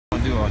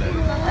don't do all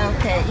that.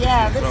 Okay,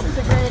 yeah, this is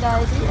a great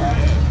idea.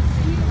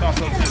 It's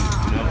also too,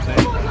 you know what I'm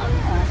saying?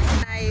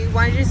 I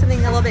want to do something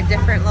a little bit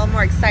different, a little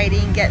more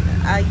exciting, get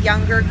a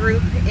younger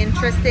group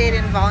interested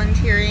in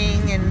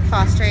volunteering and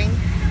fostering.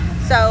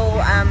 So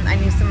I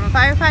knew some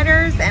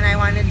firefighters and I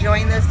wanted to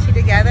join those two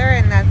together,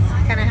 and that's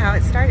kind of how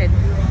it started.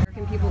 Where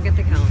can people get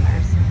the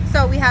calendars?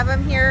 So we have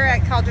them here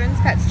at Caldron's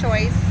Pet's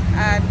Choice.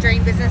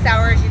 During business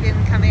hours you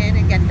can come in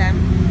and get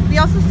them. We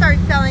also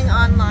started selling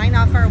online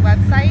off our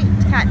website,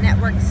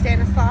 CatNetwork of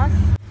Stanislaus.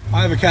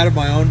 I have a cat of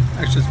my own.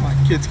 Actually, it's my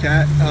kid's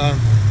cat.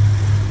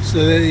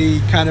 So they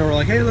kind of were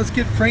like, hey, let's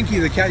get Frankie,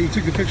 the cat you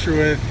took the picture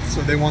with.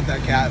 So they want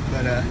that cat,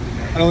 but I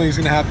don't think it's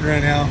going to happen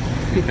right now.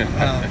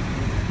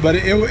 But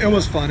it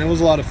was fun. It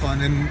was a lot of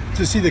fun. And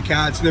to see the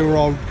cats, they were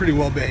all pretty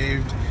well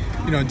behaved,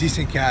 you know,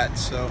 decent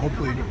cats. So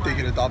hopefully they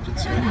get adopted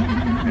soon.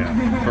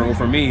 Yeah.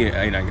 For me,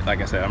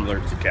 like I said, I'm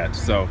allergic to cats.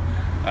 So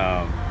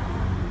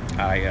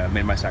I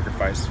made my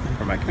sacrifice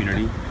for my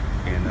community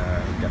and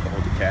got to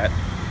hold the cat.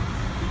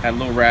 Had a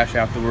little rash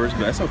afterwards,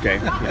 but that's okay.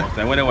 You know,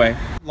 that went away.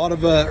 A lot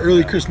of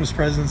early Christmas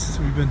presents,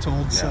 we've been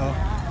told, so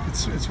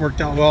it's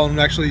worked out well. And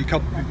actually, a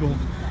couple people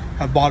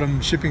have bought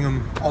them, shipping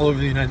them all over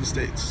the United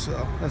States,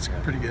 so that's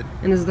pretty good.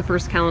 And this is the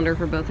first calendar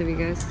for both of you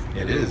guys?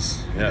 It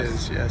is. Yes. It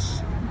is,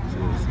 yes.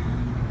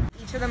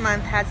 Each of the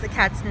month has the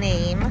cat's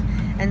name,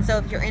 and so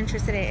if you're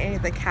interested in any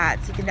of the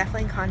cats, you can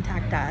definitely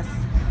contact us.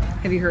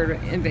 Have you heard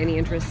of any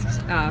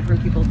interest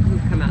from people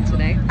who've come out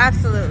today?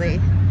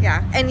 Absolutely,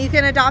 yeah. And you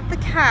can adopt the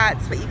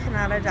cats, but you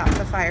cannot adopt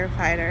the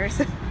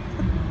firefighters.